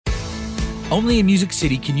Only in Music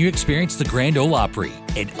City can you experience the Grand Ole Opry,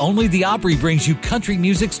 and only the Opry brings you country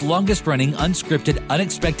music's longest-running, unscripted,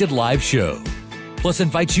 unexpected live show. Plus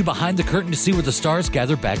invites you behind the curtain to see where the stars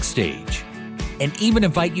gather backstage. And even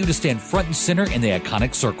invite you to stand front and center in the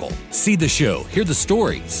iconic circle. See the show, hear the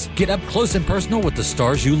stories, get up close and personal with the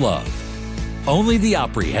stars you love. Only the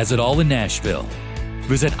Opry has it all in Nashville.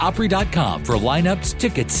 Visit Opry.com for lineups,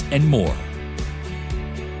 tickets, and more.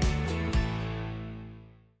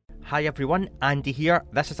 Hi everyone, Andy here.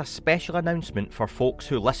 This is a special announcement for folks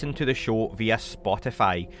who listen to the show via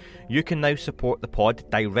Spotify. You can now support the pod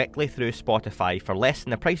directly through Spotify for less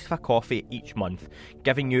than the price of a coffee each month,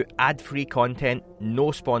 giving you ad-free content,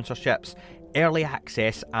 no sponsorships, early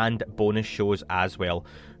access and bonus shows as well.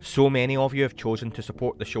 So many of you have chosen to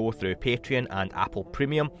support the show through Patreon and Apple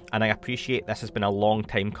Premium, and I appreciate this has been a long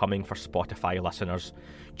time coming for Spotify listeners.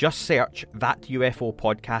 Just search That UFO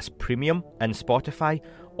Podcast Premium in Spotify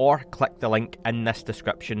or click the link in this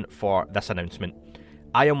description for this announcement.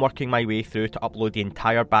 I am working my way through to upload the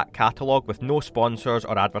entire back catalogue with no sponsors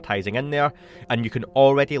or advertising in there, and you can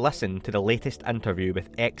already listen to the latest interview with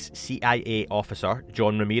ex-CIA officer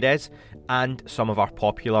John Ramirez and some of our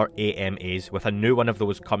popular AMAs, with a new one of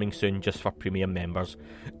those coming soon just for premium members.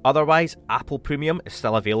 Otherwise, Apple Premium is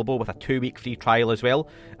still available with a 2-week free trial as well,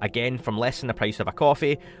 again from less than the price of a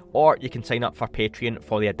coffee, or you can sign up for Patreon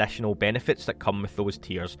for the additional benefits that come with those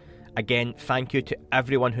tiers. Again, thank you to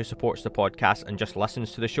everyone who supports the podcast and just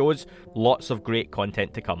listens to the shows. Lots of great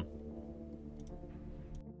content to come.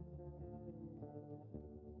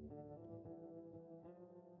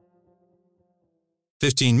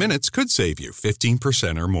 "15 minutes could save you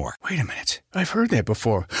 15% or more." Wait a minute. I've heard that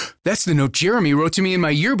before. That's the note Jeremy wrote to me in my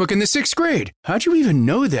yearbook in the 6th grade. How'd you even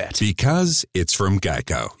know that? Because it's from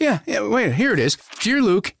Geico. Yeah, wait, here it is. Dear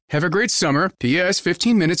Luke, have a great summer. P.S.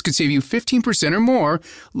 15 minutes could save you 15% or more.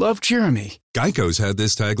 Love, Jeremy. Geico's had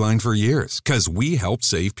this tagline for years, because we help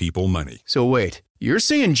save people money. So wait, you're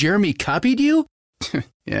saying Jeremy copied you?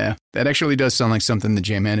 Yeah, that actually does sound like something the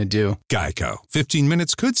J-Man would do. Geico. 15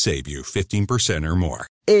 minutes could save you 15% or more.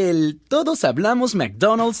 El Todos Hablamos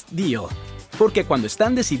McDonald's Deal. Porque cuando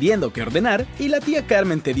están decidiendo qué ordenar y la tía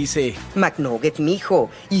Carmen te dice McNuggets,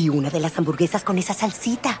 mijo, y una de las hamburguesas con esa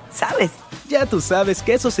salsita, ¿sabes? Ya tú sabes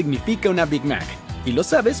que eso significa una Big Mac. Y lo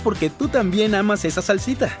sabes porque tú también amas esa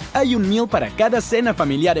salsita. Hay un meal para cada cena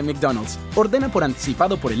familiar en McDonald's. Ordena por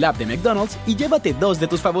anticipado por el app de McDonald's y llévate 2 de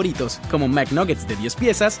tus favoritos, como McNuggets de 10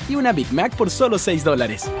 piezas y una Big Mac por solo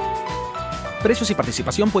 $6. Precios y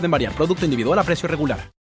participación pueden variar. Producto individual a precio regular.